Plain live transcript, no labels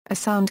A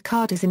sound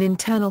card is an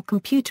internal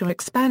computer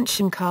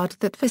expansion card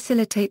that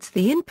facilitates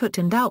the input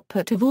and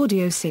output of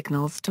audio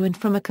signals to and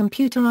from a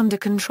computer under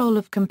control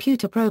of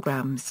computer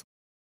programs.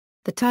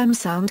 The term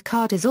sound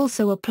card is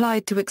also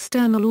applied to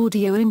external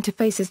audio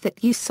interfaces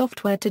that use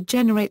software to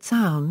generate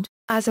sound,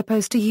 as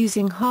opposed to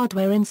using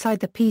hardware inside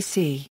the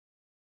PC.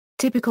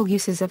 Typical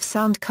uses of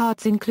sound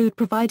cards include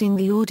providing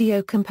the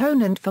audio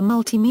component for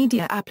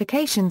multimedia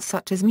applications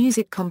such as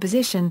music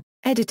composition,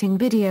 editing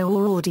video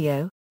or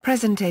audio,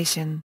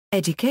 presentation,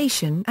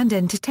 education and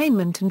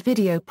entertainment and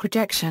video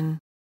projection.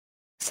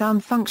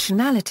 Sound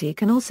functionality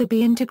can also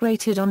be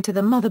integrated onto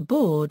the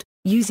motherboard,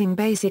 using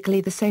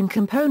basically the same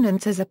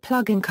components as a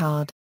plug-in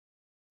card.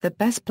 The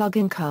best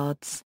plug-in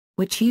cards,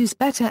 which use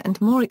better and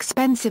more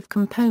expensive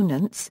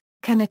components,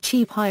 can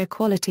achieve higher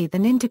quality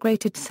than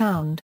integrated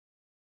sound.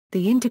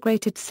 The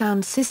integrated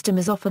sound system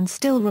is often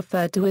still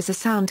referred to as a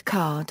sound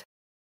card.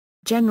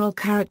 General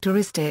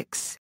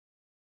characteristics.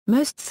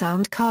 Most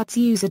sound cards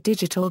use a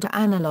digital to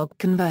analog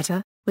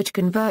converter, which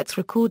converts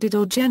recorded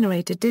or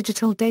generated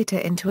digital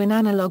data into an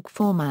analog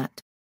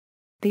format.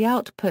 The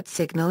output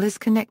signal is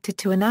connected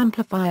to an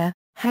amplifier,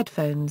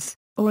 headphones,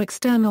 or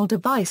external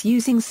device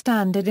using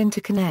standard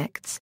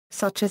interconnects,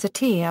 such as a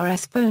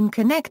TRS phone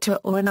connector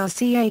or an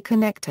RCA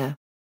connector.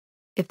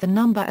 If the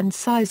number and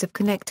size of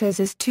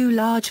connectors is too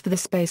large for the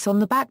space on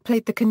the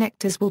backplate, the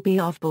connectors will be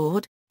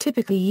off-board,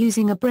 typically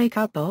using a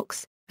breakout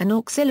box, an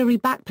auxiliary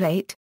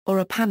backplate, or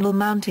a panel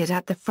mounted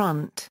at the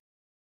front.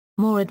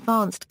 More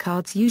advanced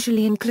cards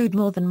usually include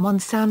more than one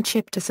sound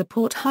chip to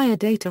support higher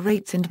data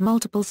rates and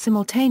multiple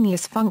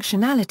simultaneous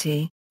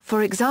functionality,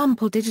 for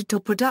example digital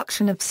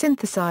production of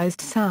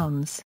synthesized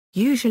sounds,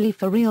 usually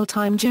for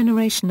real-time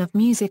generation of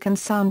music and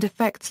sound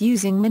effects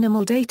using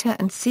minimal data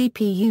and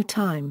CPU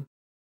time.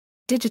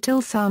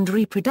 Digital sound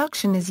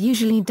reproduction is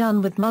usually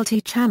done with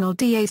multi-channel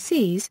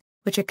DACs,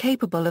 which are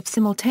capable of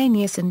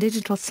simultaneous and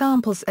digital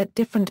samples at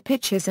different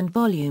pitches and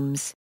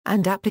volumes,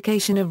 and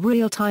application of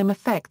real-time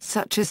effects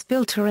such as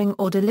filtering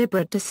or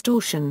deliberate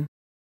distortion.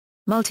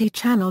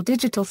 Multi-channel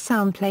digital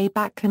sound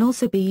playback can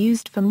also be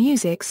used for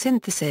music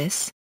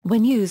synthesis,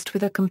 when used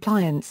with a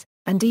compliance,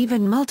 and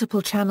even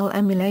multiple-channel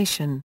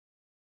emulation.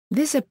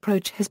 This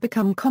approach has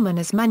become common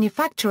as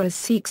manufacturers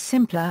seek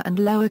simpler and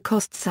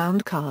lower-cost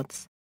sound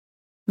cards.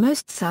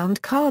 Most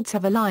sound cards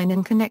have a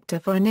line-in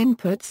connector for an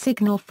input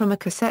signal from a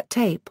cassette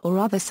tape or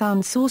other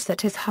sound source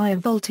that has higher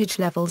voltage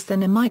levels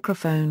than a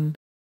microphone.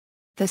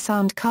 The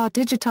sound card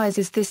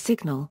digitizes this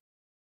signal.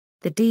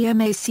 The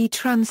DMAC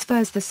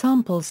transfers the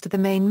samples to the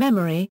main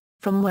memory,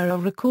 from where a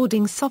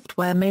recording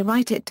software may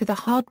write it to the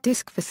hard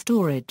disk for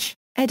storage,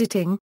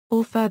 editing,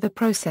 or further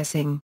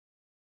processing.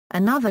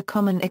 Another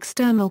common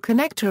external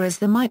connector is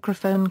the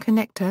microphone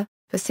connector,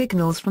 for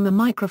signals from a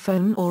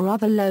microphone or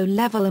other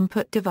low-level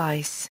input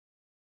device.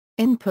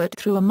 Input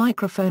through a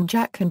microphone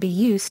jack can be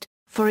used,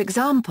 for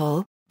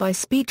example, by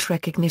speech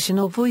recognition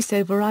or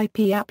voice-over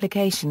IP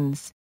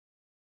applications.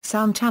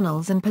 Sound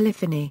channels and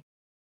polyphony.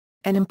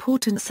 An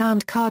important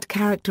sound card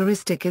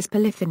characteristic is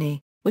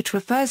polyphony, which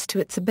refers to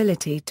its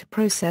ability to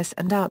process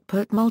and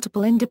output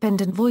multiple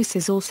independent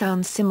voices or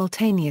sounds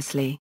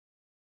simultaneously.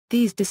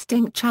 These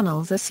distinct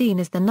channels are seen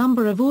as the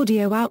number of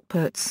audio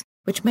outputs,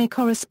 which may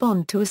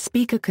correspond to a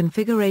speaker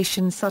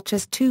configuration such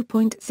as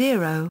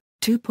 2.0,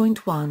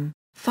 2.1,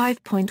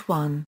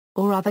 5.1,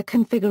 or other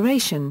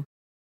configuration.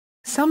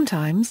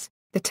 Sometimes,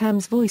 the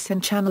terms voice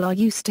and channel are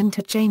used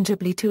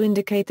interchangeably to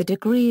indicate the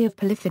degree of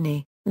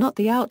polyphony, not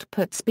the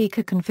output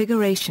speaker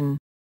configuration.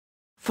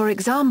 For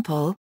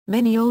example,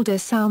 many older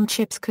sound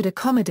chips could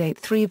accommodate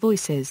 3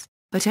 voices,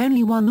 but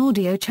only one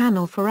audio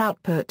channel for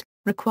output,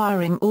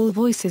 requiring all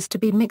voices to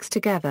be mixed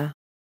together.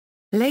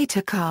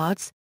 Later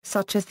cards,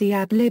 such as the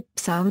ad-lib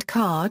sound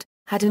card,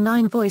 had a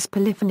 9-voice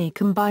polyphony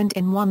combined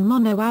in one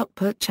mono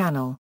output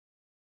channel.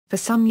 For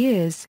some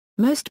years,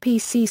 most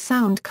PC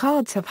sound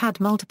cards have had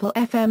multiple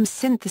FM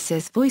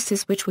synthesis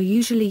voices which were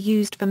usually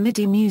used for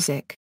MIDI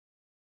music.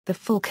 The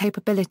full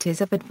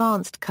capabilities of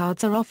advanced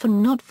cards are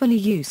often not fully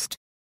used.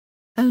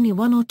 Only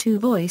 1 or 2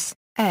 voice,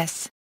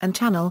 S, and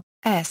channel,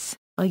 S,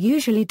 are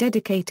usually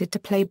dedicated to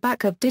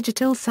playback of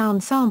digital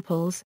sound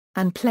samples,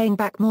 and playing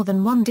back more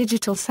than one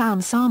digital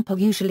sound sample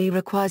usually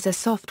requires a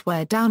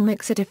software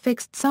downmix at a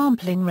fixed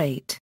sampling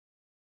rate.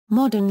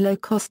 Modern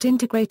low-cost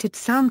integrated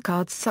sound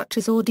cards such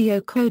as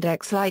audio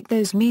codecs like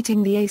those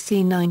meeting the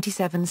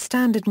AC97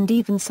 standard and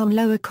even some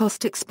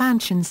lower-cost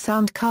expansion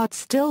sound cards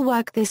still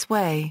work this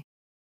way.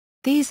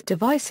 These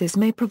devices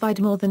may provide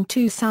more than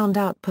 2 sound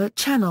output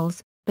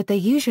channels, but they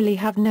usually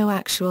have no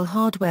actual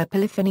hardware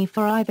polyphony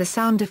for either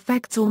sound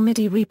effects or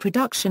MIDI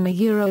reproduction.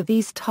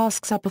 These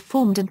tasks are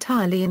performed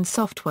entirely in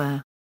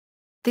software.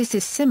 This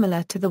is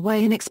similar to the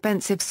way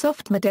inexpensive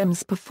soft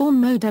modems perform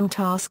modem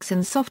tasks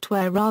in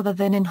software rather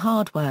than in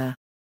hardware.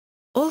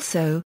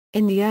 Also,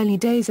 in the early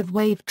days of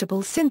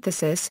wavetable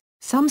synthesis,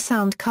 some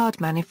sound card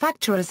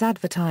manufacturers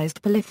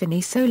advertised polyphony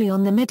solely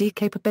on the MIDI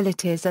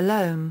capabilities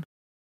alone.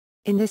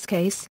 In this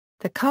case,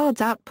 the card's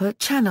output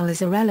channel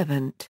is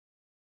irrelevant.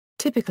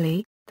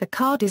 Typically, the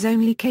card is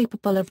only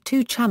capable of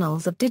 2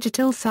 channels of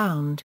digital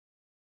sound.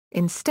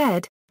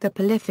 Instead, the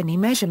polyphony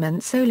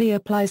measurement solely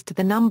applies to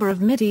the number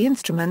of MIDI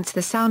instruments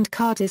the sound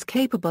card is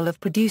capable of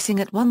producing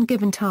at one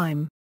given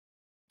time.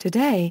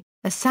 Today,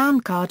 a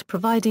sound card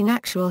providing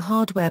actual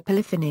hardware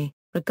polyphony,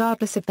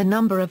 regardless of the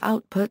number of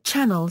output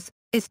channels,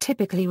 is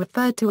typically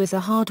referred to as a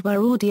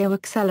hardware audio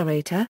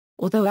accelerator,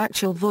 although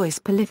actual voice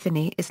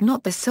polyphony is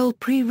not the sole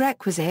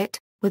prerequisite,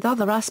 with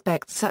other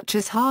aspects such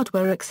as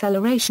hardware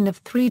acceleration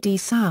of 3D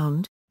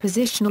sound,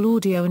 positional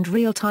audio and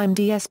real-time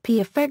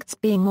DSP effects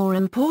being more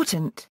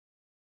important.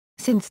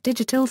 Since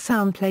digital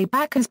sound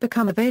playback has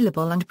become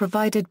available and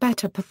provided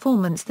better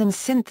performance than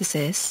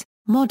synthesis,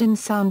 modern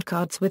sound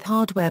cards with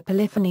hardware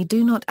polyphony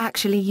do not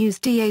actually use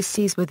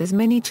DACs with as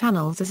many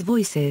channels as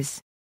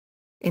voices.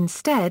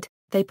 Instead,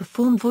 they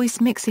perform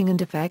voice mixing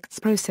and effects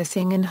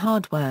processing in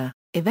hardware,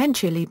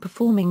 eventually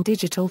performing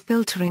digital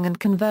filtering and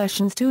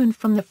conversions to and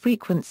from the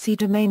frequency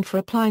domain for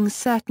applying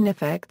certain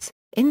effects,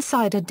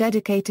 inside a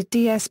dedicated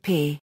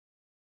DSP.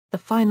 The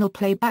final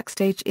playback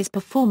stage is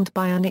performed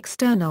by an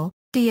external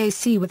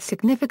DAC with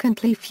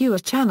significantly fewer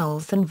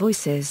channels than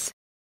voices.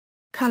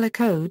 Color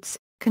codes,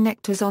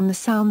 connectors on the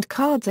sound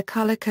cards are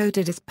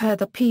color-coded as per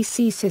the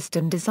PC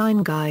System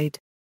Design Guide.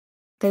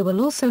 They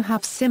will also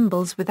have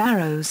symbols with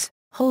arrows,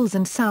 holes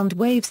and sound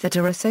waves that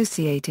are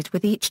associated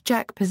with each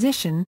jack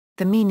position,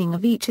 the meaning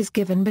of each is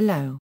given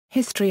below.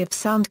 History of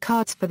sound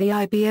cards for the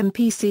IBM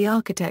PC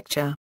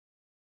architecture.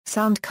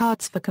 Sound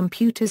cards for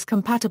computers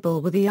compatible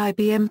with the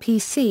IBM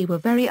PC were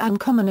very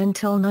uncommon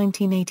until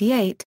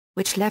 1988,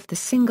 which left the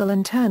single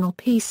internal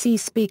PC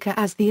speaker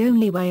as the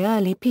only way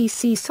early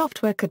PC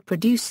software could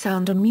produce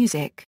sound and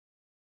music.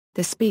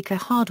 The speaker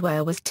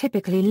hardware was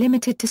typically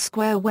limited to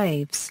square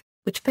waves,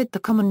 which fit the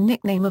common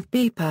nickname of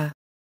beeper.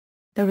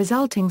 The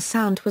resulting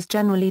sound was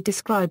generally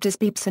described as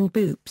beeps and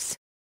boops.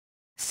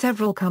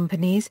 Several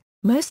companies,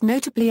 most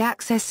notably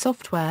Access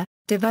Software,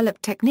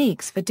 developed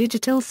techniques for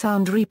digital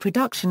sound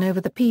reproduction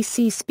over the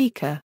PC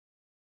speaker.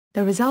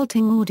 The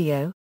resulting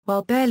audio,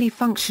 while barely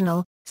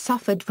functional,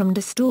 suffered from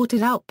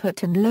distorted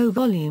output and low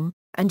volume,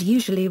 and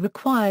usually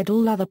required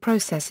all other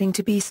processing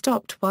to be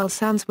stopped while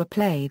sounds were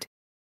played.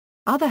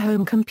 Other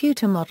home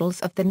computer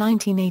models of the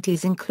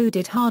 1980s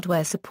included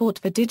hardware support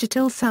for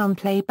digital sound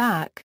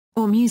playback,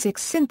 or music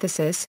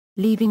synthesis,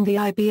 leaving the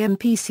IBM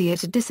PC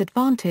at a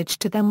disadvantage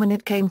to them when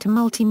it came to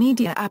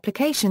multimedia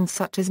applications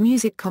such as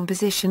music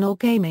composition or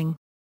gaming.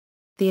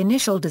 The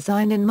initial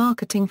design and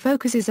marketing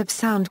focuses of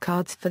sound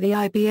cards for the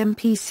IBM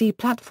PC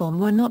platform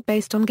were not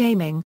based on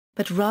gaming,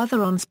 but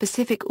rather on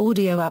specific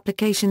audio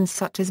applications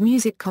such as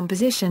music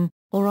composition,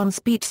 or on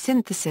speech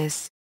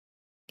synthesis.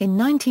 In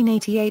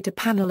 1988 a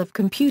panel of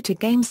computer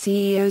game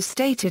CEOs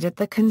stated at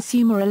the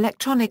Consumer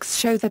Electronics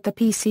Show that the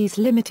PC's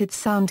limited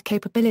sound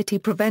capability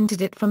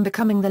prevented it from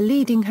becoming the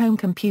leading home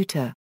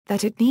computer,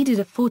 that it needed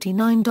a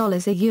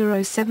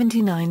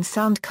 $49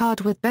 sound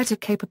card with better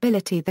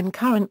capability than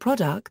current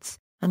products,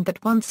 and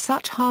that once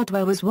such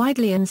hardware was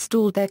widely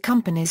installed their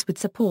companies would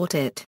support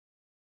it.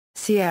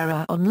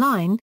 Sierra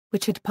Online,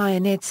 which had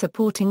pioneered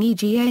supporting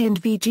EGA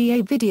and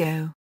VGA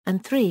video,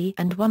 and 3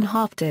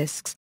 1/2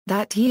 discs,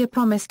 that year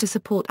promised to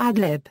support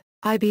AdLib,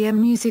 IBM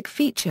Music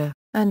Feature,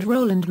 and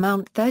Roland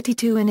Mount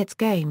 32 in its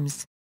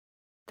games.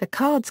 The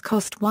cards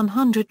cost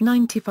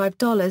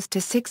 $195 to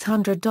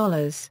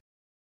 $600.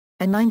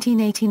 A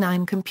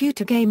 1989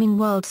 Computer Gaming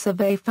World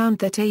survey found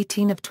that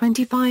 18 of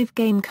 25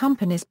 game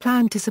companies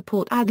planned to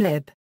support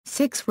AdLib,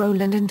 6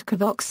 Roland and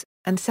Kavox,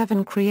 and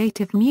 7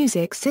 Creative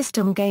Music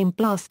System Game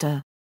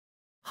Blaster.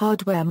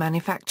 Hardware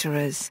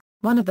manufacturers.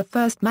 One of the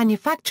first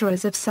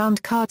manufacturers of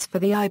sound cards for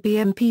the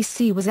IBM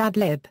PC was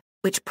AdLib,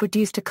 which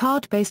produced a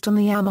card based on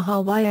the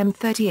Yamaha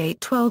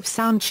YM3812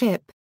 sound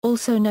chip,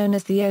 also known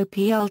as the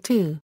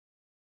OPL2.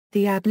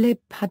 The AdLib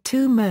had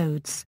 2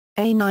 modes,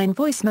 a 9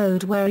 voice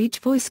mode where each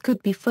voice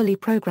could be fully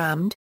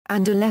programmed,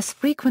 and a less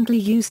frequently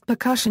used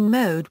percussion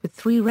mode with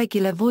 3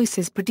 regular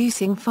voices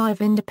producing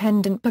 5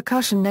 independent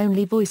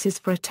percussion-only voices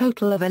for a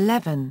total of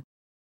 11.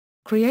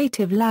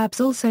 Creative Labs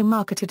also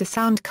marketed a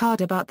sound card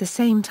about the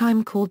same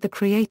time called the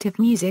Creative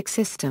Music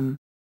System.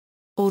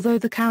 Although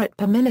the carat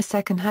per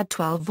millisecond had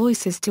 12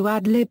 voices to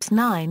AdLib's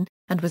 9,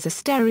 and was a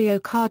stereo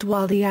card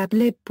while the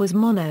AdLib was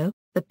mono,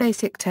 the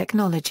basic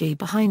technology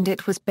behind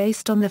it was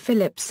based on the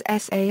Philips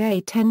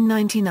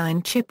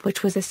SAA-1099 chip,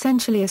 which was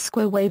essentially a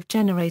square wave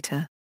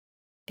generator.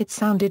 It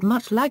sounded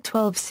much like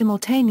 12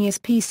 simultaneous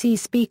PC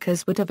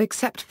speakers would have,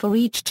 except for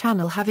each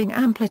channel having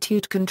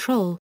amplitude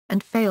control,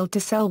 and failed to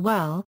sell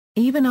well,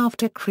 even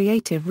after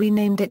Creative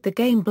renamed it the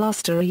Game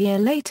Blaster a year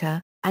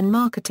later, and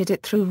marketed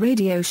it through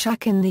Radio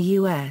Shack in the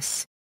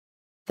US.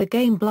 The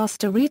Game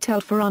Blaster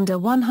retailed for under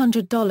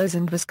 $100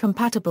 and was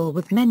compatible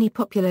with many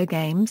popular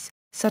games,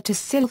 such as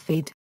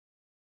Sylphid.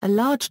 A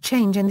large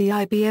change in the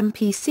IBM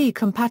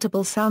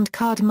PC-compatible sound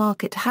card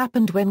market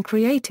happened when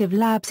Creative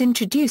Labs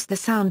introduced the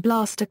Sound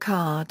Blaster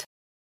card.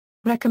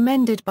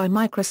 Recommended by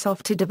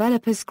Microsoft to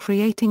developers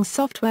creating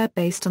software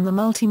based on the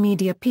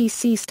multimedia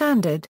PC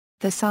standard,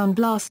 the Sound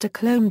Blaster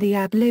cloned the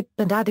AdLib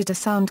and added a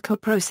sound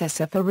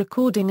coprocessor for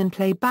recording and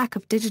playback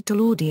of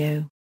digital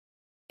audio.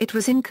 It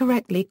was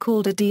incorrectly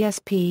called a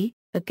DSP,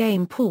 a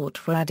game port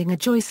for adding a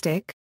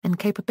joystick, and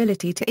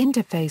capability to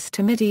interface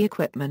to MIDI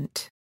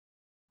equipment.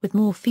 With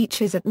more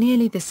features at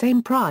nearly the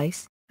same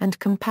price, and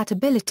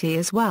compatibility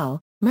as well,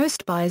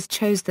 most buyers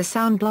chose the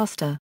Sound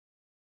Blaster.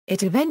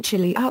 It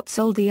eventually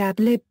outsold the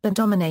Ad-Lib and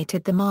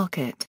dominated the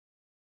market.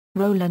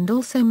 Roland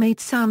also made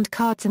sound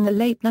cards in the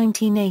late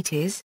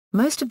 1980s,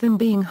 most of them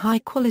being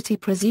high-quality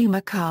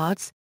prosumer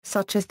cards,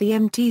 such as the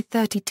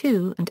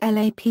MT32 and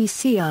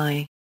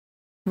LAPCI.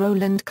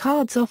 Roland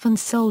cards often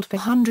sold for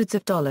hundreds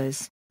of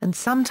dollars, and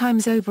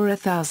sometimes over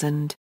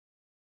 $1,000.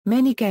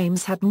 Many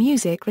games had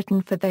music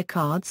written for their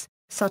cards,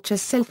 such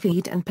as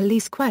Sylpheed and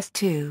Police Quest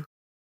 2.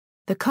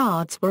 The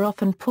cards were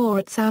often poor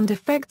at sound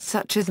effects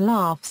such as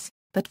laughs,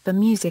 but for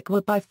music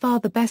were by far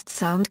the best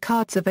sound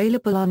cards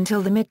available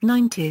until the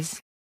mid-90s.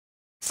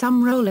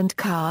 Some Roland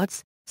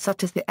cards,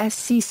 such as the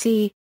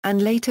SCC,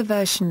 and later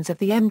versions of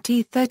the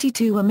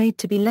MT32 were made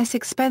to be less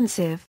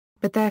expensive,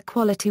 but their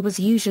quality was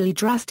usually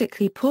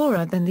drastically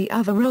poorer than the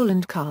other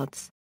Roland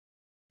cards.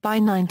 By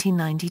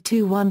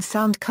 1992 one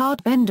sound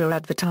card vendor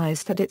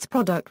advertised that its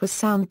product was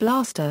Sound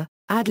Blaster,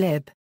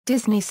 Ad-Lib,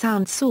 Disney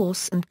Sound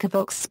Source and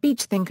Kavox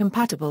SpeechThing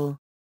compatible.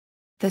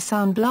 The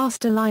Sound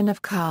Blaster line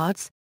of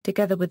cards,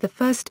 together with the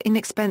first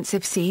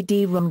inexpensive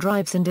CD-ROM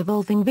drives and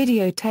evolving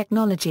video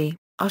technology,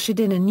 ushered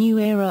in a new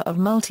era of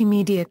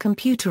multimedia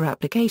computer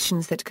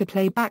applications that could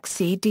play back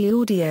CD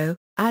audio,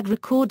 add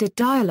recorded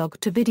dialogue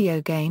to video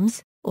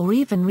games, or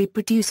even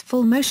reproduce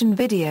full-motion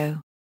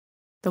video.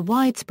 The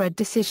widespread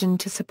decision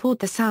to support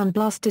the Sound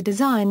Blaster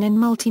design in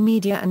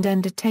multimedia and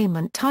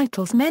entertainment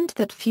titles meant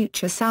that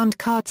future sound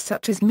cards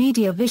such as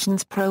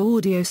MediaVision's Pro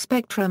Audio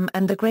Spectrum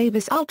and the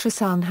Gravis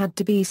Ultrasound had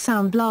to be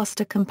Sound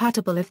Blaster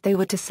compatible if they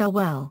were to sell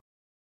well.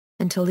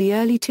 Until the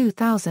early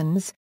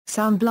 2000s,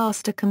 Sound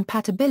Blaster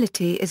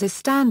compatibility is a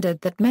standard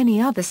that many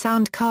other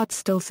sound cards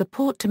still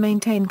support to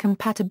maintain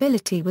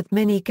compatibility with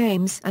many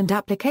games and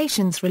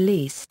applications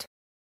released.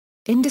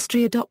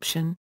 Industry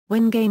adoption.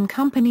 When game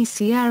company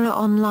Sierra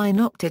Online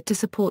opted to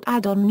support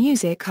add-on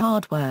music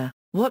hardware,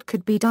 what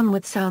could be done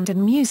with sound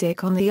and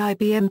music on the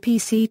IBM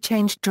PC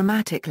changed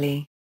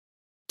dramatically.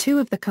 Two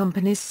of the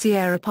companies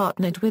Sierra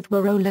partnered with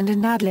were Roland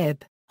and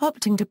Ad-Lib,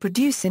 opting to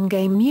produce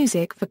in-game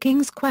music for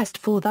King's Quest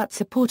IV that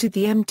supported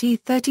the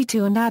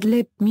MT32 and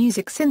Ad-Lib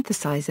music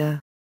synthesizer.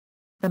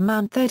 The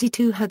Mount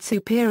 32 had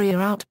superior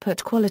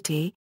output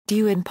quality,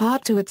 due in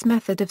part to its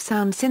method of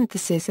sound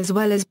synthesis as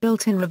well as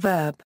built-in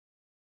reverb.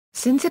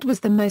 Since it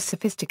was the most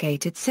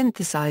sophisticated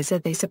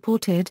synthesizer they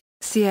supported,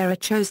 Sierra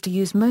chose to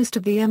use most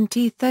of the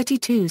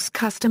MT32's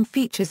custom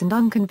features and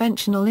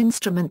unconventional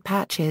instrument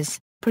patches,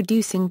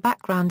 producing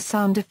background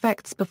sound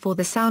effects before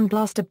the Sound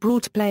Blaster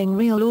brought playing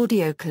real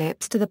audio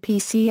clips to the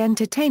PC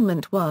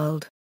entertainment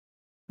world.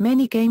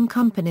 Many game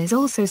companies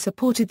also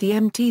supported the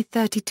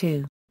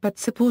MT32, but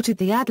supported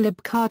the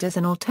Ad-Lib card as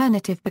an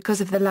alternative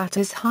because of the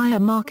latter's higher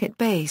market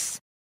base.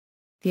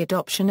 The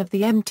adoption of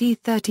the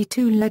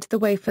MT32 led the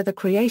way for the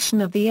creation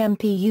of the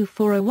MPU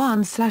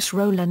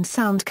 401/Roland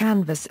Sound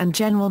Canvas and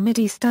General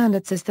MIDI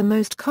standards as the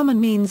most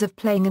common means of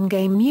playing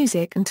in-game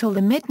music until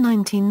the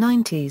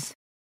mid-1990s.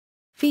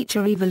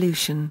 Feature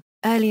evolution.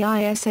 Early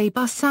ISA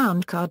bus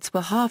sound cards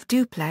were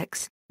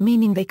half-duplex,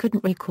 meaning they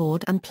couldn't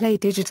record and play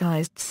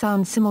digitized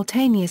sound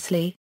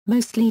simultaneously,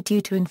 mostly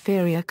due to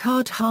inferior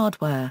card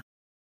hardware.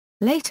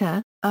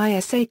 Later,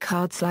 ISA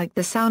cards like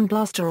the Sound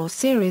Blaster or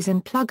series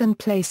and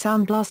plug-and-play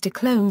Sound Blaster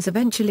clones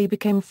eventually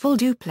became full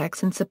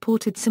duplex and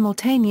supported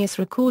simultaneous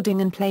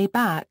recording and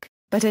playback,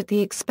 but at the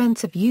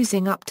expense of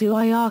using up to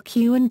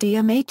IRQ and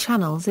DMA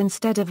channels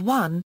instead of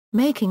one,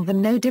 making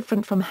them no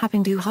different from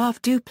having two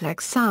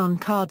half-duplex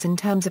sound cards in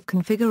terms of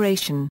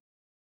configuration.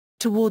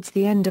 Towards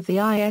the end of the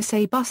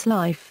ISA bus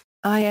life,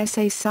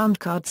 ISA sound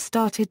cards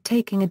started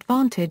taking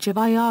advantage of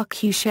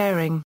IRQ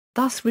sharing,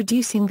 thus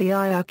reducing the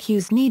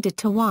IRQs needed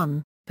to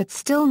one, but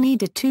still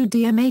needed two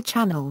DMA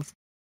channels.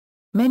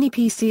 Many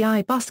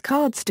PCI bus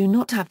cards do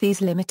not have these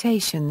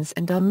limitations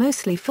and are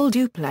mostly full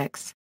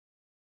duplex.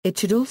 It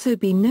should also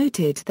be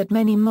noted that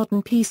many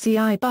modern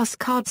PCI bus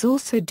cards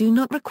also do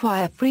not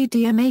require free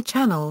DMA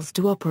channels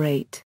to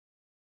operate.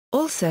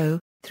 Also,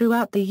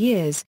 throughout the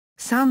years,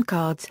 sound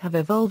cards have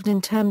evolved in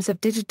terms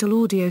of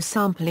digital audio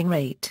sampling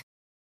rate.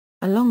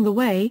 Along the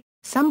way,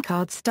 some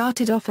cards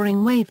started offering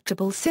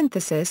wavetable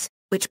synthesis,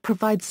 which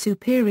provides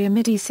superior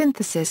MIDI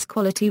synthesis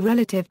quality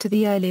relative to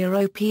the earlier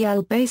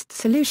OPL-based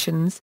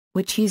solutions,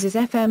 which uses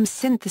FM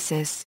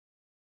synthesis.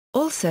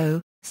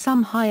 Also,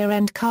 some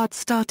higher-end cards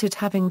started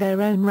having their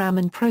own RAM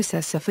and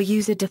processor for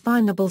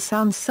user-definable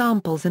sound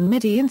samples and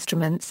MIDI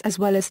instruments as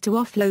well as to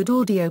offload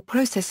audio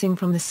processing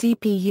from the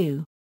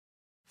CPU.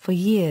 For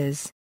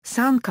years,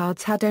 sound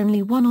cards had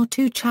only one or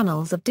two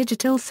channels of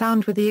digital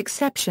sound with the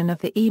exception of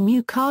the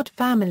EMU card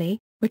family,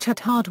 which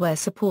had hardware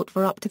support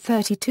for up to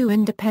 32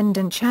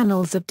 independent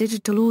channels of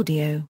digital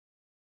audio.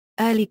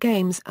 Early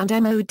games and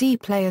MOD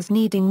players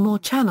needing more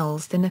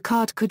channels than a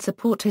card could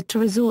support had to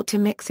resort to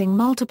mixing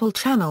multiple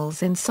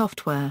channels in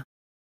software.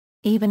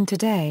 Even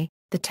today,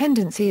 the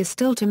tendency is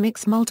still to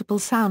mix multiple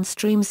sound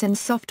streams in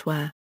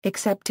software,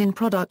 except in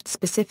products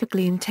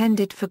specifically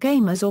intended for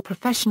gamers or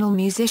professional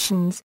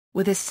musicians,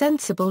 with a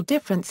sensible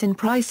difference in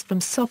price from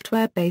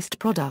software-based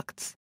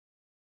products.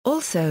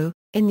 Also,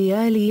 in the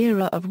early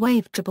era of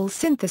wavetable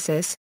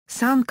synthesis,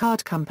 sound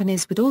card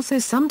companies would also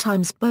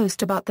sometimes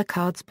boast about the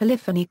card's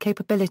polyphony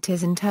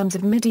capabilities in terms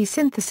of MIDI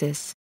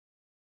synthesis.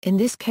 In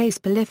this case,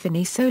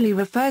 polyphony solely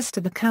refers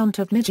to the count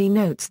of MIDI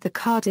notes the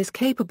card is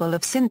capable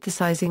of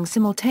synthesizing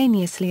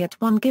simultaneously at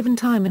one given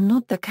time and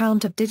not the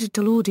count of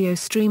digital audio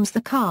streams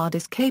the card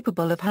is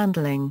capable of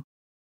handling.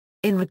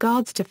 In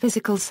regards to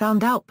physical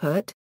sound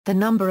output, the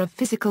number of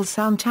physical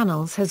sound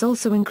channels has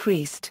also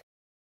increased.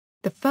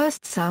 The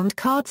first sound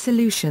card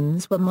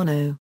solutions were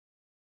mono.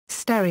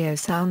 Stereo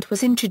sound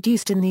was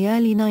introduced in the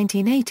early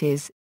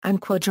 1980s,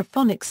 and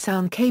quadraphonic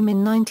sound came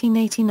in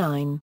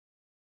 1989.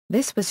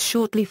 This was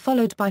shortly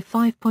followed by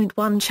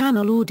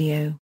 5.1-channel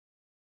audio.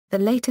 The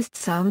latest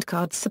sound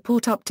cards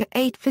support up to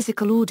 8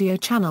 physical audio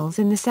channels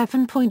in the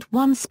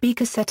 7.1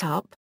 speaker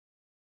setup.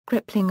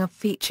 Crippling of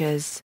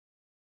features.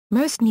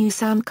 Most new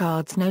sound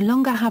cards no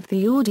longer have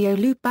the audio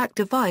loopback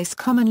device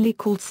commonly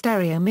called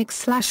stereo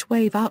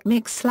mix/wave out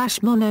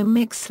mix/mono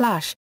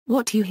mix/.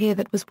 What you hear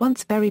that was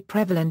once very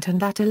prevalent and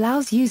that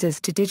allows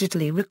users to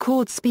digitally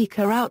record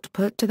speaker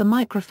output to the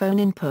microphone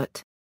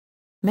input.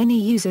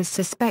 Many users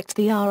suspect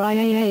the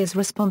RIAA is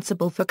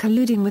responsible for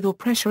colluding with or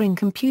pressuring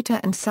computer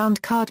and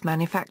sound card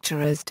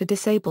manufacturers to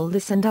disable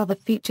this and other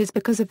features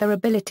because of their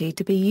ability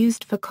to be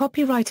used for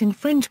copyright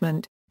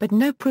infringement, but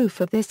no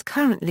proof of this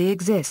currently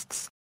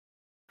exists.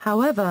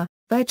 However,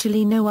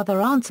 virtually no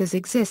other answers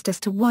exist as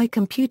to why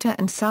computer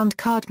and sound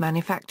card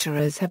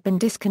manufacturers have been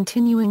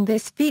discontinuing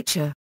this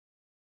feature.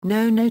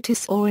 No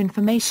notice or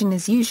information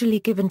is usually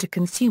given to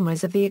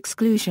consumers of the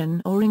exclusion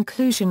or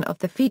inclusion of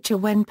the feature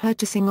when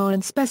purchasing or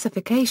in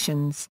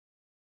specifications.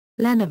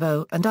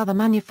 Lenovo and other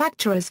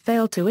manufacturers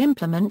fail to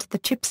implement the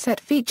chipset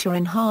feature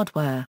in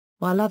hardware,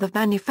 while other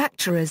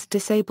manufacturers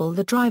disable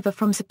the driver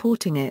from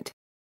supporting it.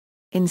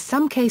 In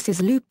some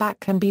cases, loopback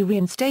can be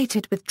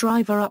reinstated with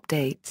driver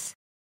updates.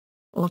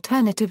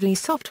 Alternatively,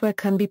 software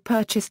can be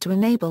purchased to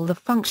enable the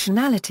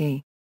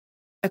functionality.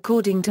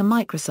 According to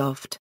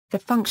Microsoft, the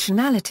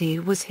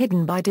functionality was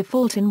hidden by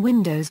default in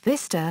Windows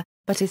Vista,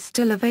 but is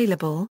still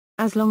available,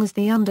 as long as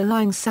the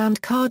underlying sound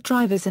card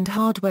drivers and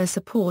hardware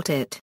support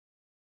it.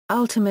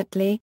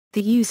 Ultimately,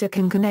 the user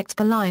can connect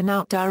the line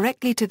out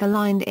directly to the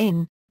line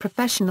in.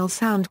 Professional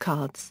sound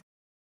cards.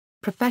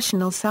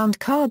 Professional sound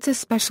cards are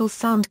special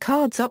sound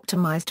cards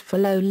optimized for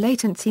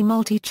low-latency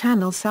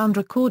multi-channel sound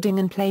recording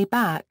and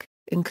playback,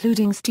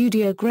 including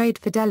studio-grade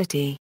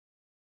fidelity.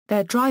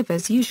 Their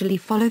drivers usually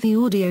follow the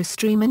audio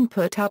stream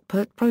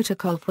input-output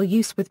protocol for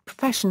use with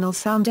professional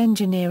sound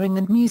engineering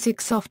and music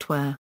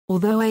software,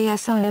 although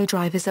ASIO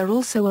drivers are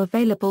also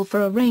available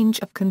for a range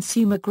of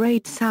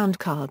consumer-grade sound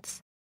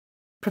cards.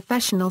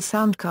 Professional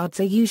sound cards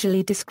are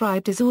usually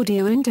described as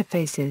audio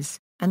interfaces,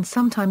 and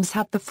sometimes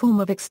have the form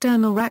of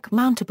external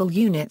rack-mountable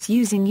units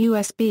using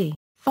USB,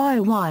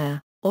 FireWire,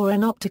 or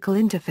an optical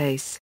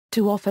interface,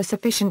 to offer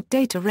sufficient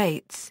data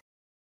rates.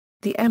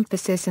 The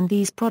emphasis in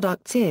these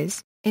products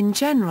is, in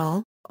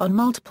general, on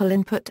multiple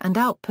input and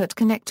output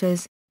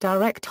connectors,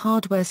 direct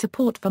hardware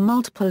support for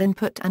multiple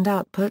input and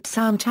output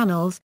sound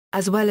channels,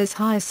 as well as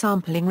higher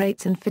sampling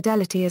rates and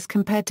fidelity as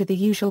compared to the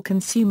usual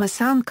consumer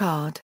sound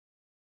card.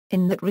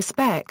 In that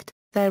respect,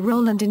 their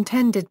role and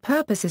intended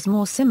purpose is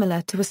more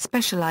similar to a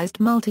specialized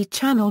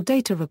multi-channel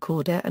data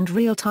recorder and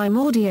real-time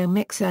audio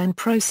mixer and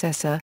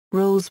processor,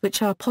 roles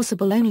which are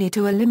possible only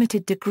to a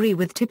limited degree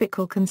with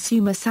typical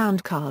consumer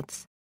sound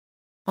cards.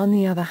 On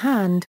the other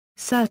hand,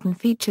 certain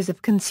features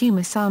of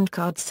consumer sound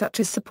cards such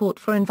as support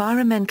for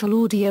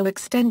environmental audio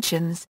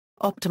extensions,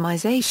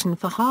 optimization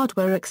for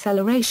hardware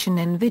acceleration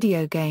in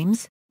video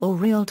games, or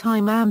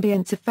real-time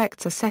ambience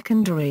effects are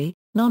secondary,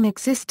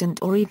 non-existent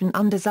or even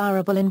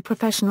undesirable in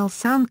professional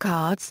sound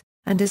cards,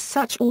 and as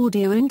such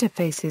audio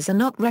interfaces are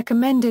not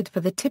recommended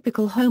for the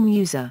typical home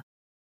user.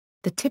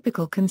 The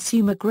typical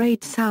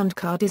consumer-grade sound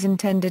card is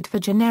intended for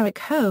generic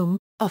home,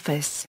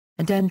 office,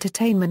 and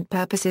entertainment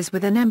purposes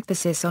with an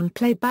emphasis on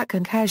playback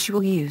and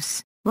casual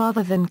use,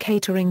 rather than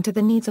catering to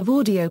the needs of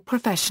audio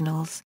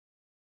professionals.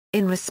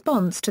 In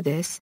response to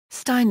this,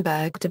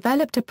 Steinberg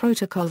developed a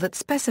protocol that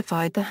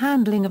specified the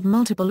handling of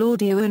multiple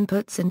audio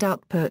inputs and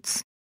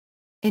outputs.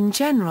 In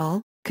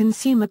general,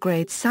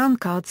 consumer-grade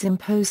sound cards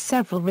impose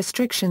several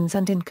restrictions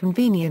and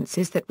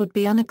inconveniences that would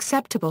be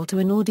unacceptable to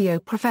an audio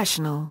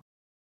professional.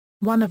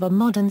 One of a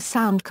modern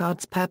sound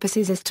card's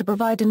purposes is to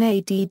provide an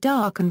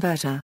AD-DAR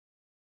converter.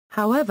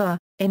 However,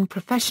 in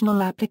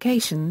professional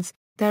applications,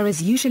 there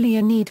is usually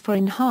a need for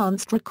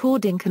enhanced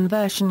recording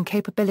conversion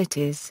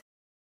capabilities.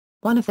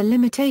 One of the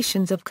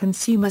limitations of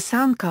consumer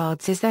sound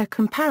cards is their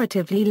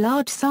comparatively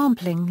large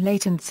sampling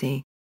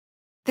latency.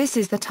 This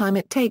is the time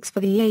it takes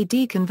for the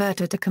AD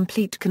converter to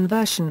complete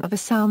conversion of a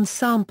sound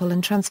sample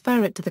and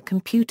transfer it to the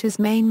computer's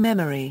main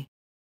memory.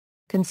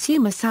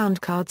 Consumer sound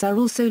cards are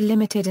also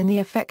limited in the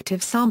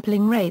effective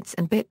sampling rates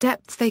and bit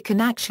depths they can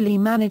actually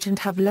manage and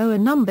have lower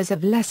numbers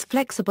of less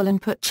flexible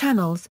input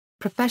channels,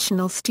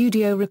 Professional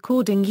studio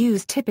recording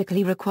use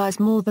typically requires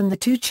more than the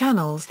 2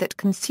 channels that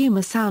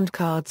consumer sound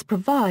cards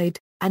provide,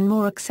 and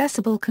more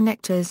accessible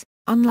connectors,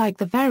 unlike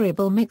the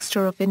variable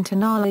mixture of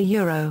internal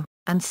Euro,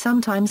 and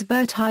sometimes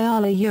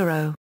vertical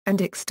Euro,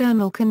 and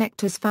external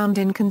connectors found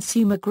in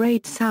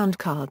consumer-grade sound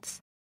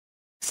cards.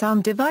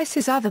 Sound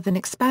devices other than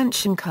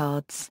expansion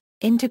cards,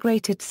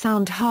 integrated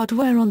sound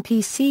hardware on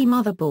PC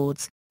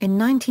motherboards. In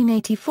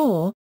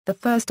 1984, the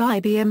first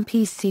IBM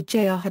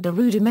PC-JR had a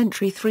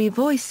rudimentary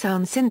 3-voice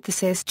sound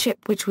synthesis chip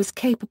which was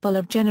capable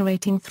of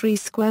generating 3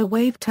 square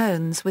wave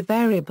tones with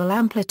variable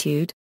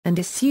amplitude, and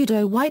a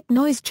pseudo-white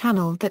noise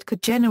channel that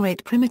could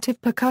generate primitive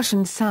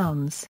percussion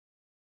sounds.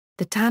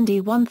 The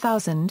Tandy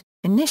 1000,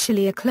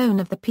 initially a clone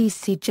of the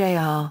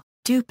PC-JR,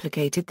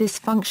 duplicated this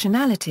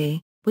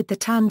functionality, with the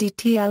Tandy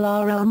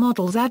TLRL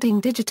models adding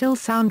digital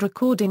sound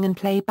recording and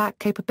playback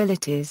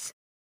capabilities.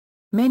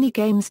 Many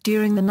games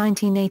during the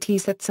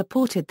 1980s that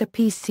supported the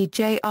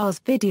PC-JR's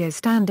video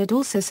standard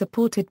also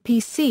supported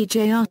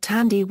PC-JR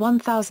Tandy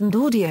 1000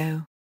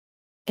 audio.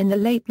 In the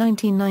late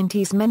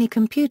 1990s, many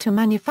computer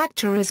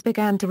manufacturers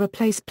began to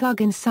replace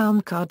plug-in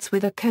sound cards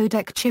with a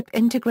codec chip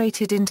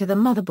integrated into the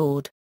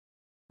motherboard.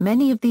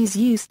 Many of these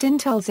used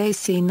Intel's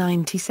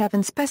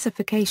AC97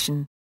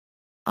 specification.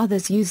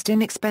 Others used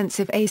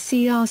inexpensive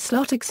ACR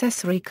slot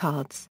accessory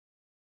cards.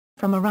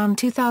 From around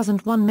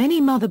 2001,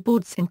 many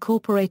motherboards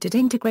incorporated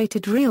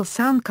integrated real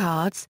sound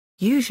cards,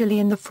 usually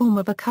in the form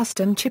of a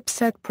custom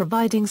chipset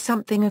providing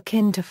something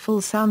akin to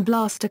full Sound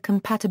Blaster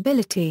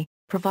compatibility,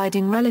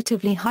 providing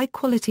relatively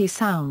high-quality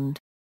sound.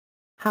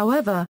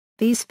 However,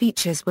 these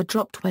features were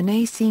dropped when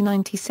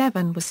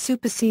AC97 was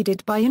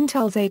superseded by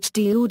Intel's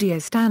HD audio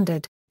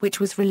standard, which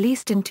was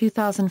released in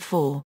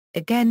 2004,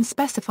 again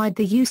specified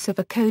the use of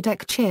a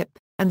codec chip,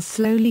 and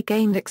slowly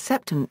gained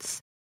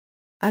acceptance.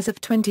 As of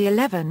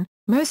 2011,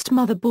 most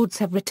motherboards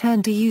have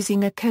returned to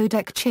using a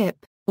codec chip,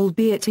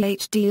 albeit a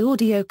HD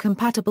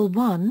audio-compatible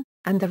one,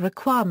 and the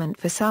requirement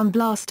for Sound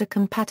Blaster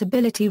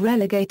compatibility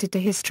relegated to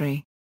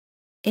history.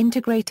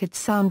 Integrated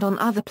sound on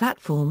other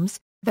platforms.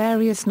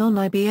 Various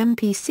non-IBM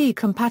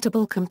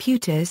PC-compatible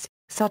computers,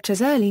 such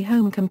as early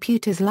home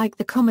computers like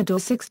the Commodore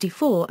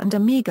 64 and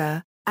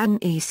Amiga,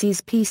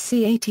 NEC's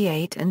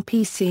PC-88 and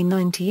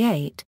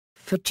PC-98,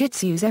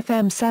 Fujitsu's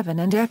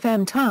FM7 and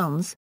FM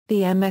Towns,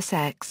 the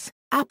MSX,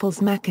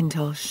 Apple's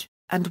Macintosh,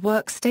 and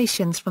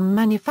workstations from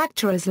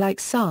manufacturers like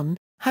Sun,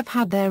 have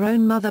had their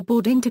own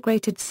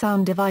motherboard-integrated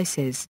sound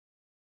devices.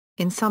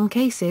 In some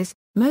cases,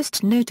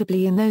 most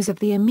notably in those of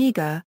the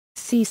Amiga,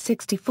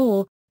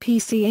 C64,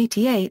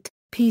 PC-88,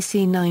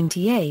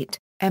 PC-98,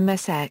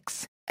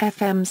 MSX,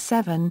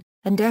 FM7,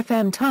 and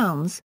FM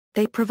Towns,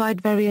 they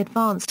provide very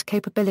advanced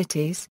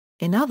capabilities.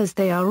 In others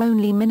they are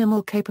only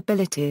minimal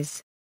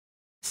capabilities.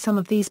 Some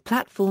of these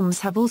platforms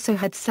have also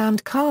had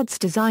sound cards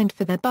designed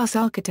for their bus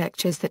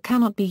architectures that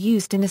cannot be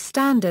used in a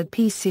standard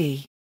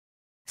PC.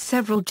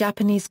 Several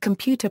Japanese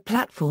computer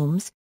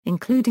platforms,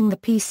 including the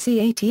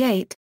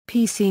PC-88,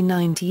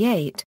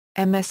 PC-98,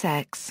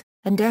 MSX,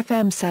 and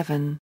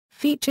FM7,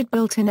 featured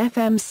built-in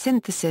FM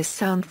synthesis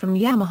sound from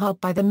Yamaha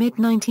by the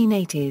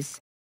mid-1980s.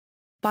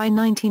 By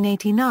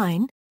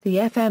 1989, the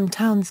FM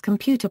Towns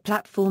computer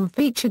platform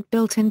featured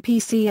built-in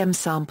PCM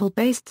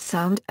sample-based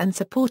sound and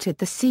supported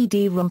the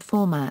CD-ROM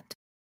format.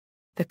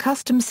 The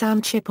custom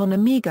sound chip on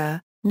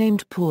Amiga,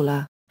 named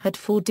Paula, had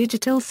 4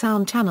 digital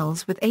sound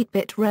channels with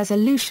 8-bit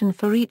resolution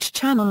for each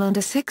channel and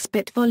a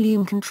 6-bit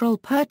volume control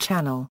per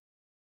channel.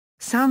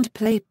 Sound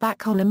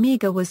playback on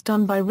Amiga was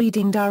done by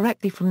reading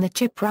directly from the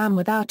chip RAM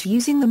without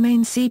using the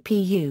main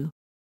CPU.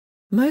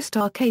 Most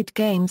arcade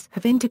games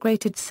have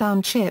integrated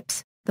sound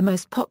chips, the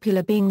most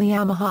popular being the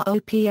Yamaha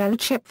OPL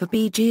chip for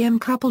BGM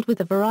coupled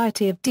with a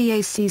variety of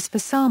DACs for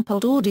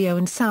sampled audio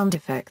and sound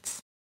effects.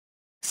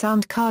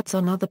 Sound cards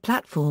on other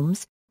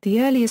platforms.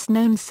 The earliest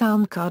known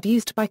sound card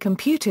used by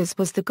computers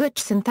was the Gutch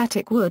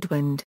synthetic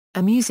woodwind,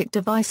 a music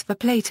device for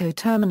Plato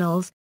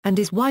terminals, and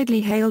is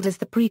widely hailed as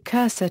the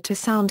precursor to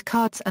sound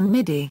cards and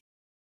MIDI.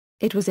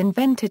 It was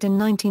invented in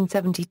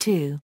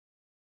 1972.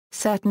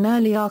 Certain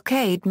early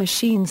arcade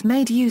machines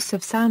made use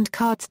of sound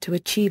cards to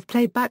achieve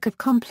playback of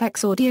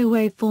complex audio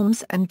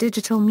waveforms and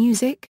digital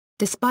music,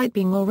 despite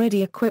being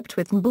already equipped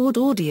with onboard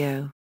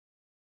audio.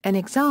 An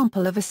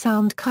example of a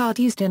sound card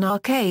used in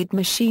arcade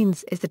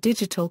machines is the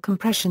Digital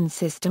Compression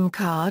System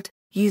card,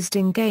 used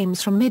in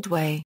games from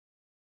Midway.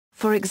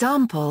 For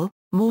example,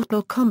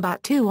 Mortal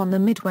Kombat 2 on the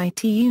Midway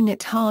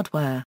T-Unit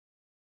hardware.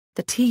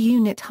 The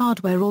T-Unit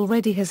hardware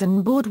already has an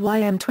onboard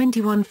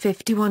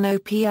YM2151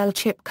 OPL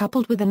chip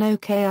coupled with an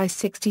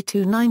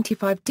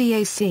OKI6295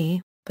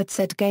 DAC, but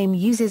said game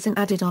uses an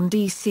added-on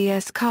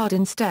DCS card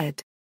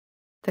instead.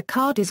 The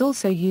card is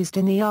also used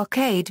in the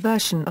arcade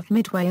version of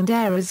Midway and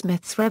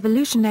Aerosmith's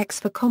Revolution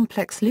X for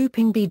complex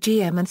looping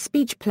BGM and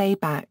speech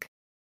playback.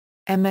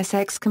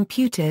 MSX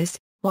computers,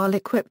 while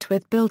equipped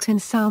with built-in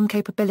sound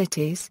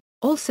capabilities,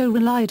 also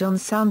relied on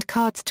sound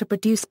cards to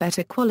produce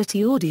better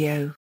quality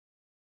audio.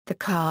 The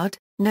card,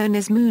 known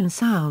as Moon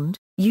Sound,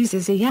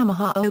 uses a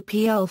Yamaha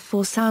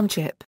OPL4 sound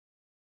chip.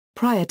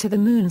 Prior to the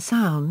Moon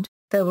Sound,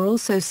 There were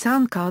also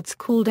sound cards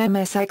called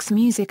MSX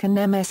Music and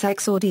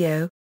MSX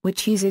Audio,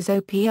 which uses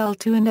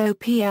OPL2 and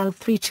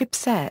OPL3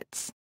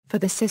 chipsets for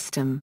the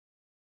system.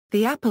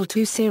 The Apple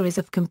II series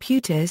of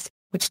computers,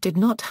 which did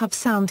not have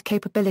sound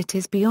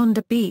capabilities beyond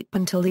a beep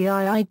until the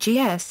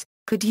IIGS,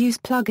 could use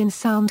plug-in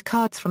sound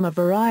cards from a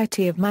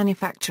variety of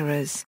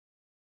manufacturers.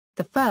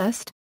 The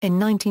first, in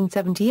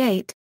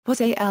 1978, was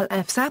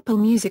ALF's Apple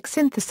Music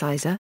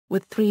synthesizer,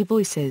 with 3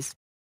 voices.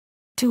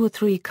 2 or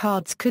 3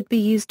 cards could be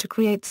used to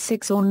create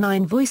 6 or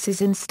 9 voices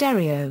in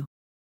stereo.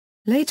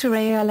 Later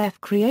ALF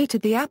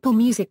created the Apple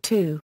Music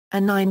 2, a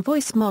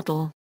 9-voice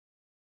model.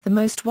 The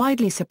most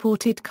widely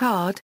supported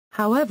card,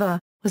 however,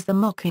 was the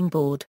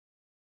Mockingboard.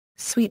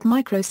 Sweet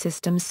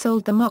Microsystems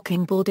sold the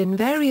Mockingboard in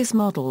various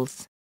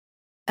models.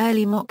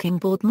 Early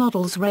Mockingboard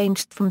models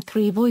ranged from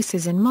 3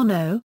 voices in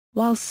mono,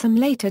 whilst some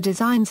later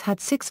designs had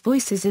 6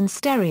 voices in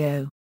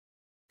stereo.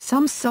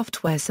 Some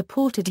software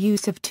supported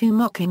use of 2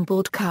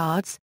 Mockingboard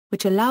cards,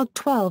 which allowed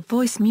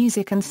 12-voice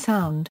music and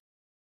sound.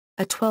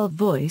 A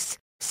 12-voice,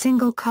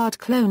 single-card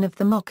clone of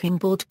the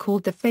Mockingboard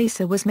called the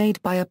Facer was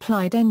made by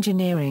Applied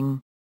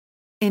Engineering.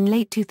 In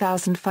late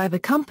 2005 a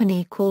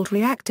company called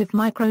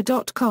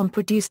ReactiveMicro.com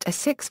produced a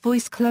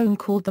 6-voice clone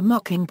called the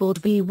Mockingboard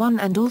V1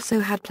 and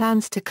also had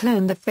plans to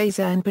clone the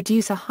Facer and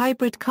produce a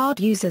hybrid card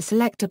user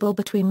selectable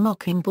between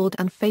Mockingboard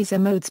and Facer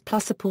modes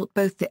plus support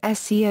both the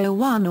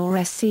SCO1 or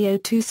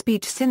SCO2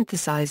 speech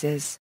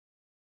synthesizers.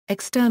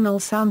 External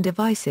sound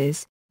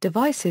devices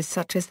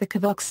such as the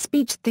Kavox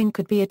Speech Thing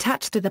could be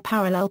attached to the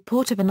parallel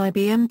port of an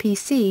IBM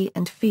PC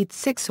and feed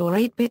 6 or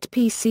 8-bit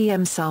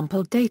PCM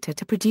sampled data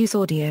to produce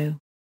audio.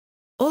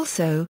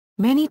 Also,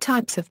 many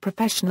types of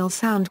professional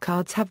sound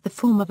cards have the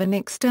form of an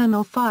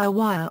external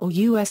FireWire or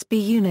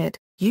USB unit,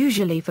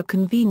 usually for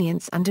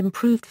convenience and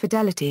improved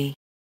fidelity.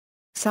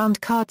 Sound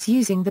cards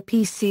using the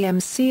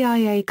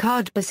PCM-CIA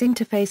card bus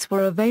interface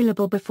were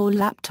available before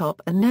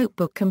laptop and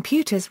notebook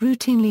computers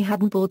routinely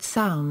had onboard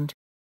sound.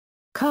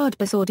 Card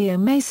bus audio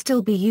may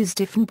still be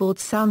used if onboard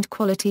sound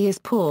quality is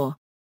poor.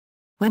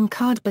 When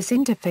card bus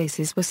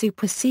interfaces were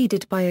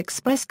superseded by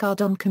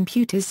ExpressCard on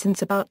computers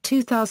since about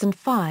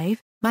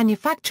 2005,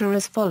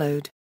 manufacturers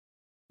followed.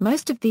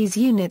 Most of these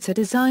units are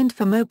designed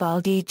for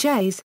mobile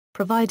DJs,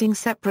 providing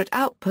separate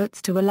outputs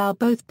to allow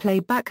both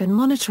playback and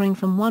monitoring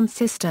from one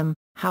system.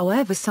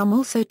 However, some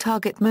also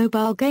target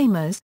mobile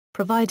gamers,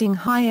 providing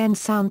high-end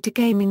sound to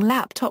gaming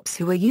laptops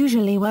who are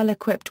usually well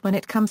equipped when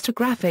it comes to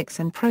graphics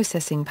and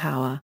processing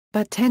power,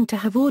 but tend to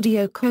have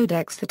audio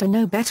codecs that are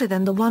no better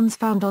than the ones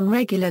found on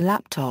regular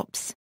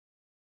laptops.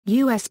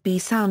 USB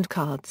sound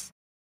cards.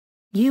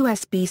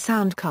 USB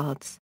sound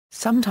cards,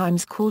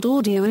 sometimes called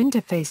audio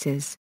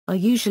interfaces, are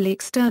usually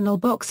external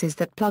boxes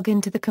that plug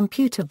into the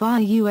computer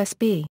via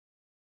USB.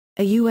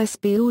 A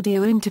USB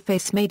audio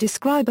interface may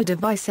describe a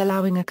device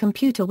allowing a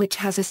computer which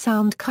has a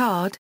sound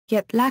card,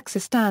 yet lacks a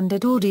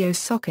standard audio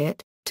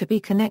socket, to be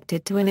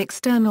connected to an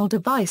external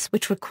device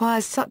which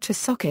requires such a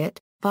socket,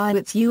 via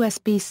its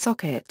USB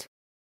socket.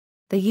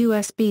 The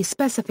USB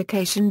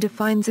specification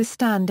defines a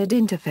standard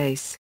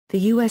interface,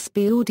 the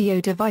USB audio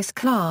device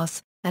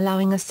class,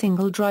 allowing a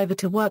single driver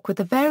to work with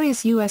the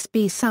various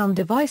USB sound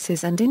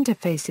devices and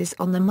interfaces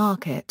on the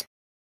market.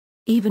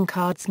 Even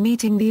cards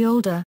meeting the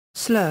older,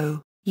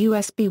 slow,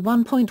 USB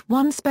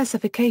 1.1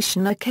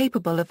 specification are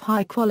capable of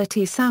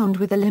high-quality sound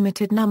with a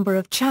limited number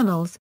of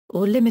channels,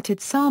 or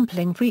limited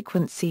sampling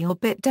frequency or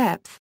bit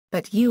depth,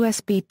 but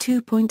USB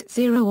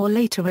 2.0 or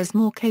later is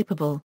more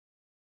capable.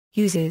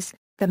 Uses: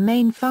 the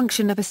main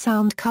function of a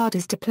sound card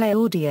is to play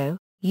audio,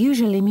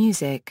 usually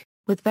music,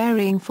 with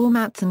varying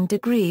formats and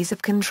degrees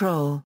of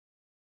control.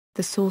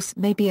 The source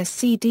may be a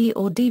CD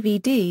or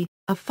DVD,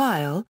 a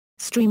file,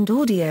 streamed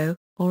audio,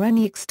 or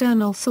any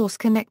external source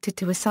connected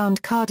to a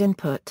sound card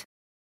input.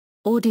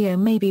 Audio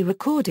may be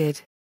recorded.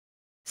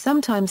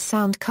 Sometimes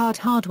sound card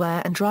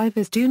hardware and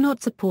drivers do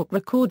not support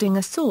recording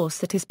a source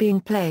that is being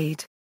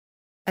played.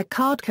 A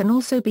card can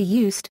also be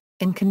used,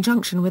 in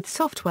conjunction with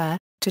software,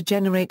 to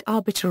generate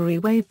arbitrary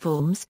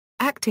waveforms,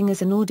 acting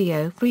as an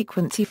audio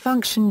frequency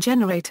function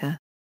generator.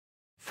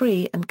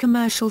 Free and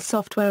commercial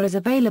software is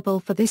available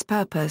for this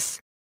purpose.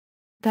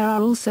 There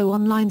are also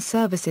online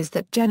services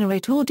that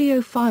generate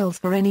audio files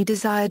for any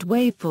desired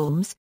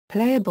waveforms,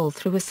 playable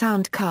through a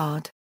sound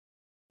card.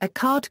 A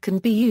card can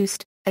be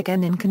used,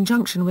 again in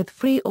conjunction with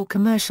free or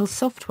commercial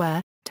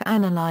software, to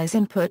analyze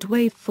input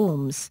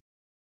waveforms.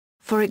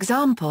 For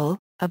example,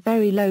 a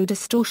very low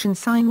distortion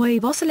sine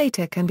wave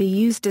oscillator can be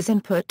used as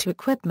input to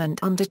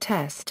equipment under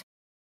test.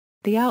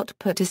 The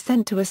output is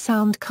sent to a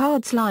sound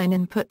card's line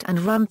input and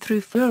run through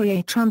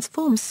Fourier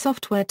transforms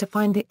software to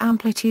find the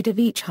amplitude of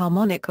each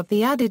harmonic of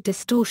the added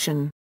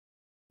distortion.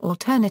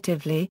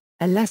 Alternatively,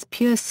 a less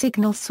pure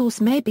signal source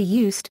may be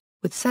used,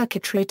 with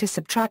circuitry to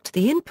subtract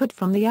the input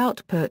from the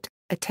output,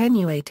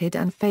 attenuated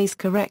and phase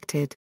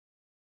corrected.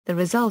 The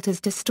result is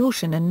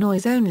distortion and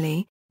noise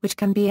only, which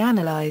can be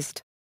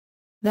analyzed.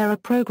 There are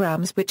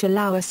programs which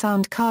allow a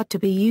sound card to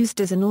be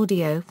used as an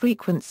audio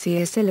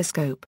frequency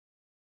oscilloscope.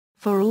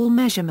 For all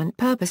measurement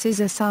purposes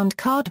a sound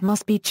card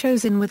must be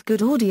chosen with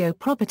good audio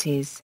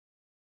properties.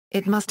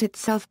 it must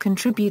itself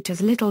contribute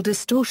as little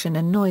distortion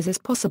and noise as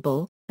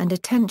possible, and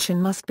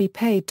attention must be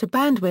paid to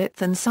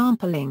bandwidth and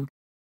sampling.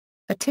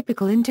 A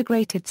typical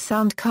integrated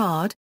sound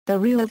card, the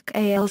Realtek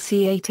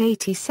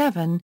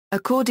ALC887,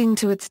 according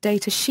to its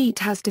datasheet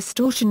has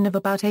distortion of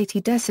about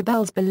 80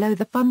 decibels below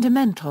the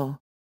fundamental.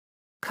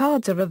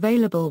 Cards are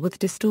available with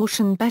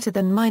distortion better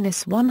than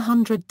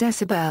 -100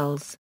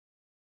 decibels.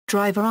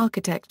 Driver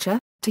architecture: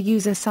 to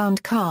use a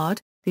sound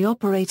card, the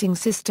operating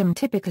system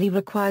typically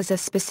requires a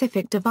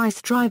specific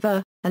device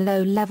driver, a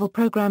low-level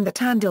program that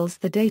handles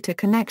the data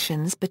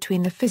connections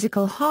between the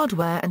physical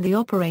hardware and the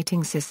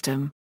operating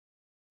system.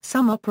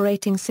 Some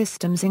operating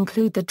systems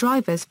include the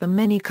drivers for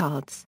many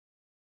cards.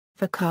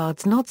 For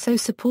cards not so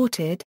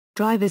supported,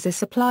 drivers are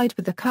supplied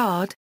with the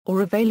card,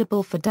 or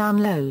available for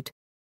download.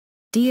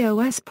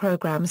 DOS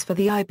programs for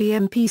the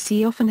IBM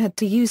PC often had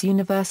to use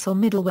universal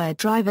middleware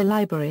driver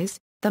libraries,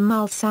 the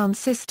MUL sound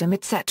system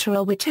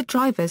etc., which are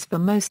drivers for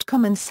most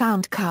common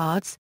sound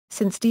cards,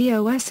 since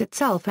DOS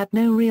itself had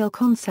no real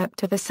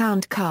concept of a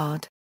sound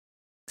card.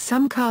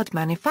 Some card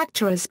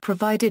manufacturers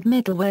provided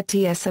middleware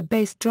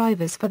TSA-based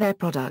drivers for their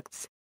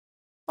products.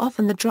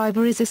 Often the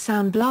driver is a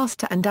Sound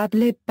Blaster and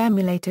AdLib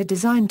emulator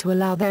designed to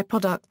allow their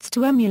products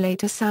to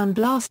emulate a Sound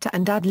Blaster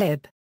and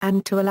AdLib,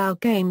 and to allow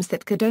games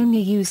that could only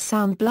use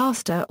Sound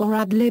Blaster or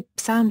AdLib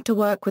sound to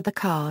work with the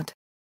card.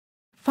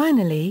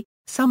 Finally,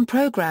 some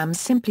programs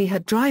simply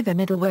had driver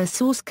middleware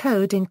source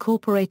code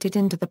incorporated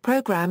into the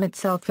program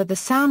itself for the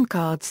sound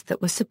cards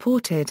that were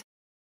supported.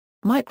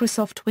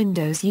 Microsoft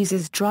Windows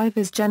uses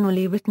drivers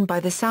generally written by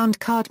the sound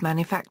card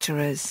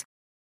manufacturers.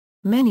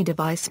 Many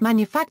device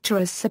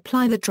manufacturers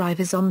supply the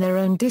drivers on their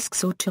own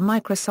disks or to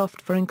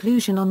Microsoft for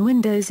inclusion on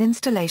Windows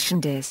installation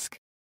disk.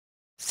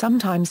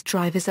 Sometimes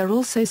drivers are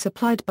also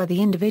supplied by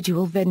the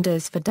individual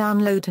vendors for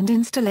download and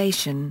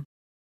installation.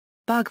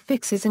 Bug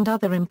fixes and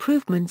other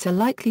improvements are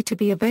likely to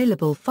be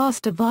available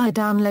faster via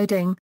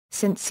downloading,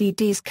 since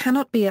CDs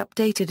cannot be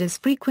updated as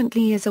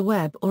frequently as a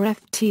web or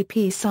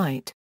FTP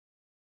site.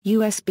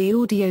 USB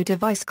audio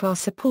device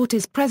class support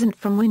is present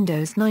from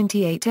Windows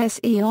 98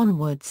 SE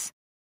onwards.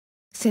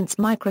 Since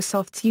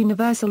Microsoft's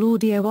Universal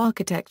Audio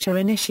Architecture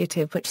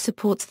initiative, which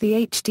supports the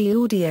HD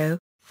audio,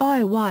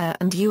 FireWire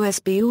and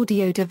USB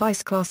audio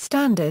device class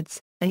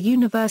standards, a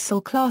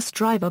universal class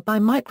driver by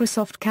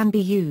Microsoft can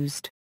be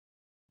used.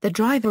 The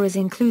driver is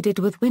included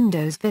with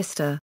Windows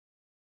Vista.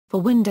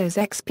 For Windows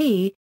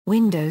XP,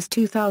 Windows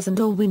 2000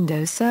 or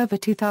Windows Server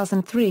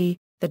 2003,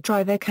 the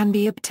driver can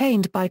be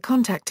obtained by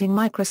contacting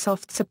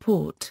Microsoft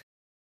support.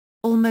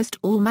 Almost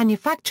all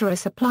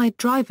manufacturer-supplied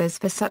drivers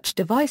for such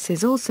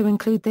devices also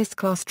include this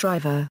class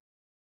driver.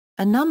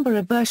 A number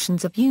of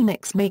versions of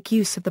Unix make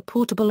use of the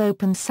portable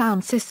open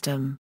sound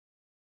system.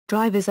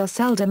 Drivers are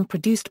seldom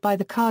produced by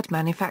the card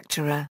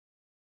manufacturer.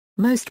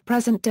 Most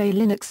present-day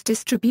Linux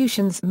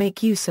distributions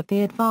make use of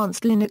the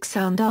advanced Linux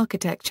sound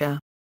architecture.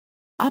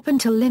 Up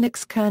until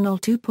Linux kernel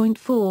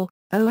 2.4,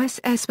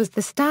 OSS was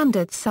the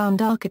standard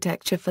sound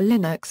architecture for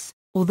Linux,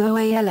 although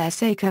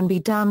ALSA can be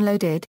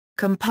downloaded,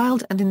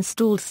 compiled and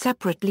installed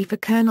separately for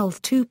kernels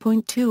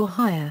 2.2 or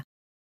higher.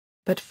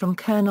 But from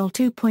kernel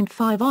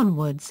 2.5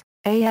 onwards,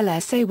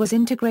 ALSA was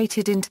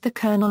integrated into the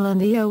kernel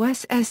and the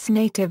OSS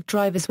native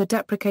drivers were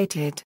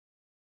deprecated.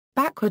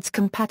 Backwards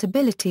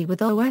compatibility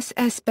with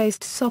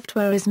OSS-based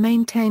software is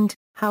maintained,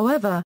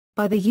 however,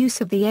 by the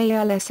use of the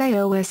ALSA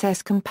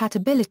OSS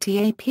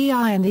Compatibility API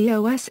and the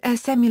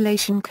OSS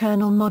emulation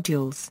kernel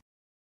modules.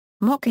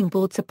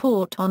 Mockingboard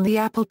support on the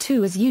Apple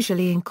II is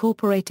usually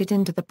incorporated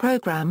into the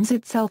programs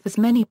itself, as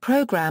many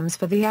programs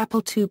for the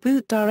Apple II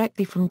boot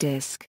directly from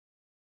disk.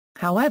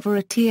 However,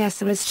 a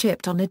TSA is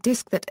shipped on a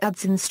disk that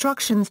adds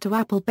instructions to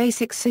Apple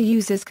Basic so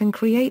users can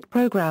create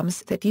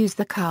programs that use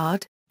the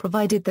card,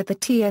 provided that the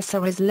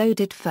TSA is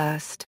loaded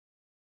first.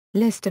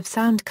 List of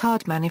sound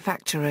card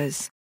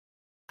manufacturers: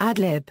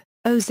 AdLib,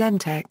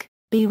 Ozentech,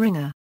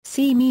 B-Ringer,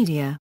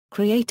 C-Media,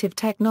 Creative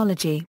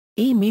Technology,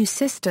 EMU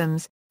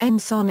Systems,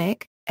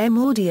 Ensoniq,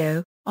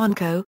 M-Audio,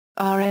 Onco,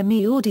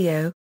 RME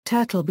Audio,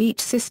 Turtle Beach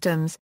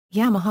Systems,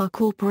 Yamaha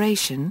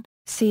Corporation,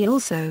 see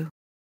also.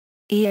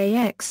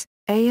 EAX,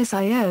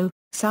 ASIO,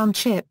 Sound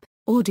Chip,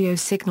 Audio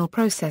Signal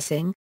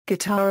Processing,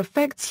 Guitar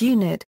Effects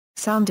Unit,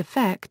 Sound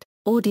Effect,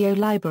 Audio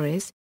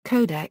Libraries,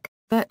 Codec,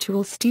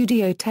 Virtual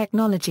Studio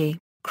Technology,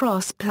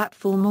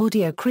 Cross-Platform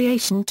Audio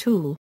Creation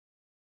Tool.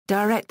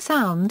 Direct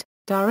Sound,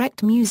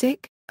 Direct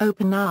Music,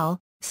 OpenAL,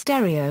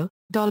 Stereo,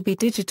 Dolby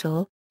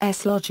Digital,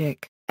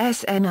 S-Logic,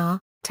 SNR,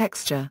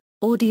 Texture,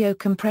 Audio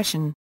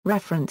Compression.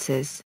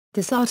 References: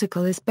 this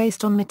article is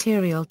based on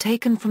material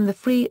taken from the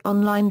free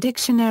online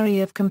Dictionary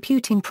of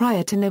Computing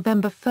prior to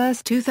November 1,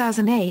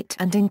 2008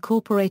 and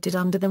incorporated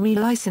under the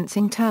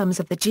relicensing terms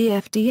of the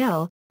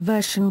GFDL,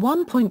 version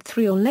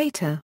 1.3 or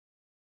later.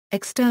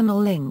 External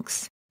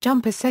links: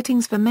 jumper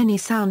settings for many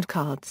sound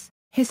cards,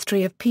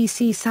 history of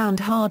PC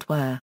sound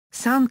hardware,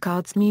 Sound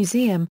Cards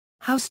Museum,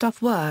 How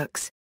Stuff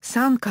Works,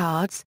 Sound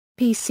Cards,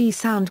 PC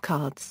Sound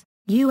Cards,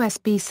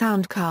 USB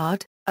Sound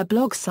Card, a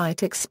blog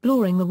site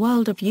exploring the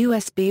world of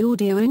USB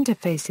audio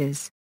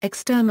interfaces,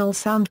 external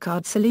sound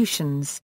card solutions.